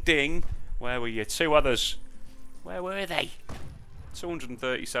 ding, ding. Where were your 2 others? Where were they?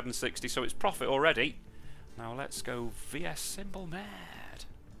 237.60, so it's profit already. Now let's go VS symbol mad.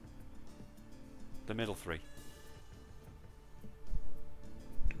 The middle 3.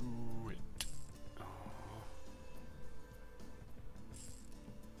 Do it. Oh.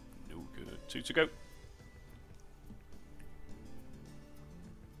 No good. 2 to go.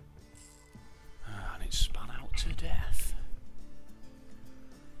 And it spun out to death.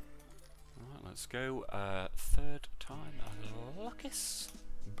 Alright, let's go. 3rd time. Luckus.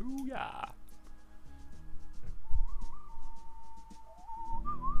 Booyah.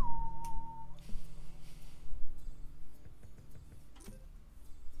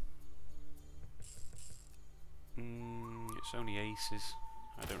 It's only aces.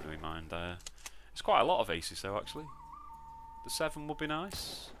 I don't really mind there. It's quite a lot of aces though, actually. The 7 would be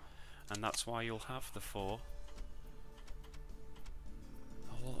nice. And that's why you'll have the 4.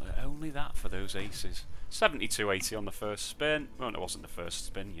 Oh, only that for those aces. 72.80 on the first spin. Well, it wasn't the first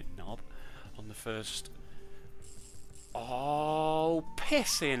spin, you knob. On the first... Oh,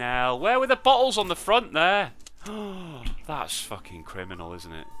 pissing hell. Where were the bottles on the front there? Oh, that's fucking criminal,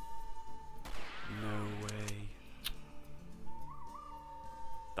 isn't it? No way.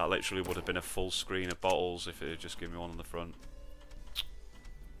 That literally would have been a full screen of bottles if it had just given me one on the front.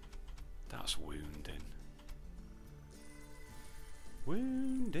 That's wounding.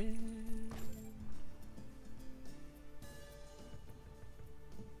 Wounding.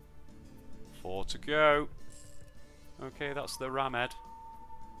 Four to go. Okay, that's the Ramhead.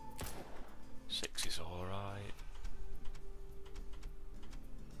 6 is alright.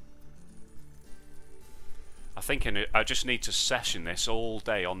 I think I just need to session this all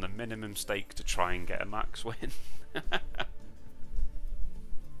day on the minimum stake to try and get a max win.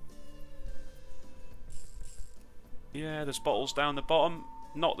 Yeah, there's bottles down the bottom.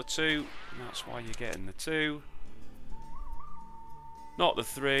 Not the 2. That's why you're getting the 2. Not the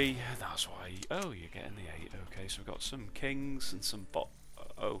 3. That's why... Oh, you're getting the 8. Okay, so we've got some kings and some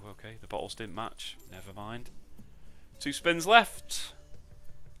oh, okay. The bottles didn't match. Never mind. 2 spins left.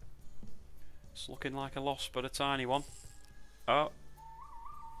 It's looking like a loss, but a tiny one. Oh.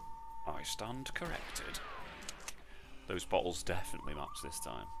 I stand corrected. Those bottles definitely match this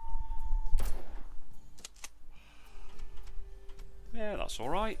time. Yeah, that's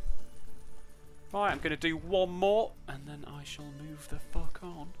alright. Right, I'm going to do one more, and then I shall move the fuck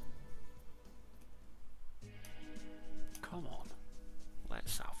on. Come on.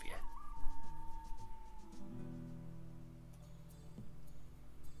 Let's have you.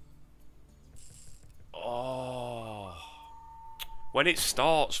 Oh. When it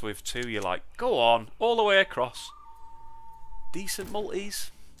starts with 2, you're like, go on, all the way across. Decent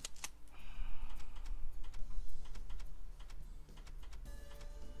multis.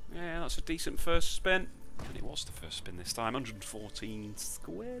 Yeah, that's a decent first spin. And it was the first spin this time. 114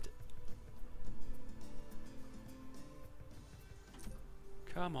 squared.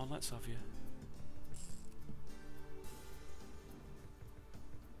 Come on, let's have you.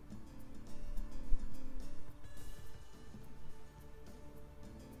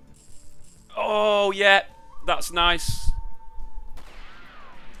 Oh, yeah. That's nice.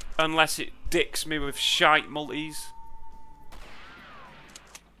 Unless it dicks me with shite multis.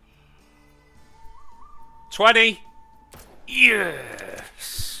 20.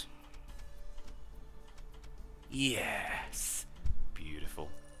 Yes. Yes. Beautiful.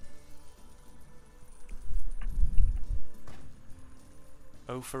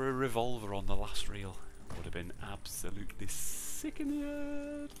 Oh, for a revolver on the last reel. Would have been absolutely sick in the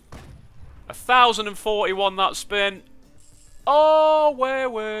head. 1,041 that spin. Oh, where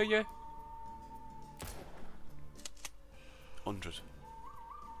were you? 100.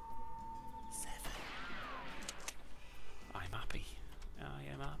 I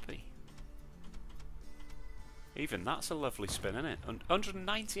am happy. Even that's a lovely spin, isn't it?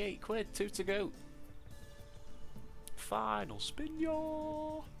 198 quid, 2 to go. Final spin,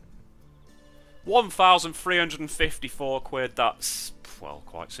 yo. 1,354 quid. That's, well,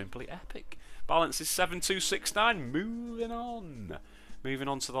 quite simply epic. Balance is 7,269. Moving on. Moving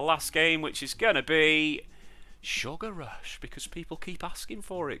on to the last game, which is going to be Sugar Rush, because people keep asking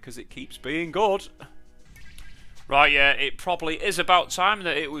for it, because it keeps being good. Right, yeah, it probably is about time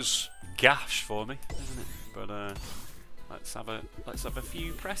that it was gash for me, isn't it? But let's have a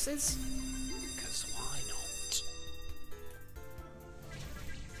few presses, because why not?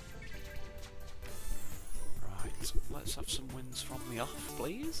 Right, let's have some wins from the off,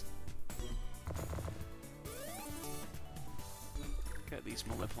 please. Get these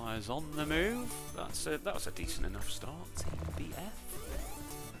multipliers on the move. That was a decent enough start. Team BF.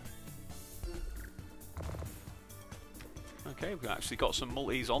 Okay, we've actually got some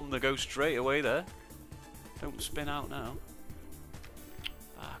multis on the go straight away there. Don't spin out now.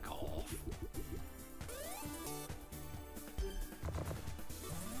 Back off.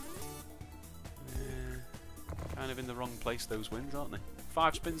 Yeah, kind of in the wrong place, those wins, aren't they?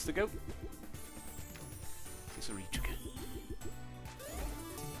 5 spins to go. It's a reach again.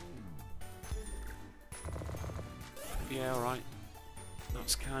 Yeah, alright.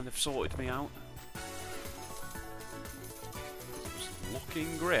 That's kind of sorted me out.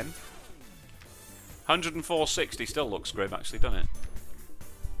 Looking grim. 104.60 still looks grim, actually, doesn't it?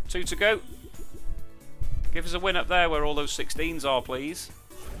 2 to go. Give us a win up there where all those 16s are, please.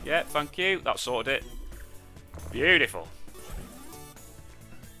 Yeah, thank you. That sorted it. Beautiful.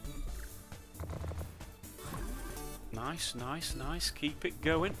 Nice, nice, nice. Keep it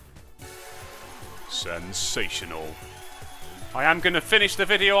going. Sensational. I am going to finish the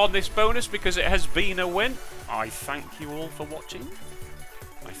video on this bonus because it has been a win. I thank you all for watching.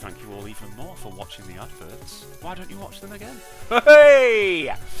 I thank you all even more for watching the adverts. Why don't you watch them again?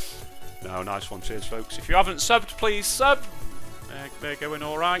 Hey! No, nice one. Cheers, folks. If you haven't subbed, please sub. They're going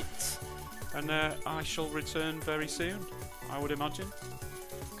alright. And I shall return very soon, I would imagine.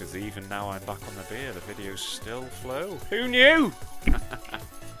 Because even now I'm back on the beer, the videos still flow. Who knew?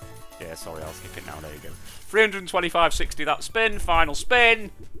 Yeah, sorry, I'll skip it now. There you go. 325.60 that spin. Final spin.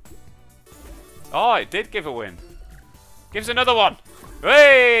 Oh, it did give a win. Gives another one.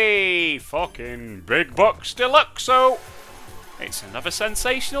 Hey! Fucking big bucks deluxo. It's another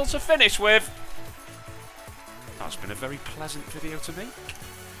sensational to finish with. That's been a very pleasant video to me.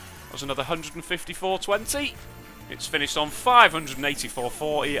 That was another 154.20. It's finished on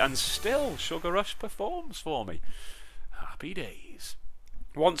 584.40 and still Sugar Rush performs for me. Happy days.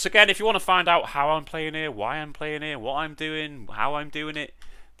 Once again, if you want to find out how I'm playing here, why I'm playing here, what I'm doing, how I'm doing it,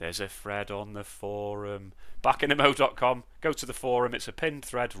 there's a thread on the forum. Backinamo.com. Go to the forum. It's a pinned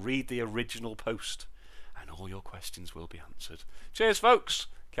thread. Read the original post and all your questions will be answered. Cheers, folks.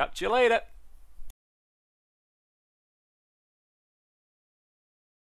 Catch you later.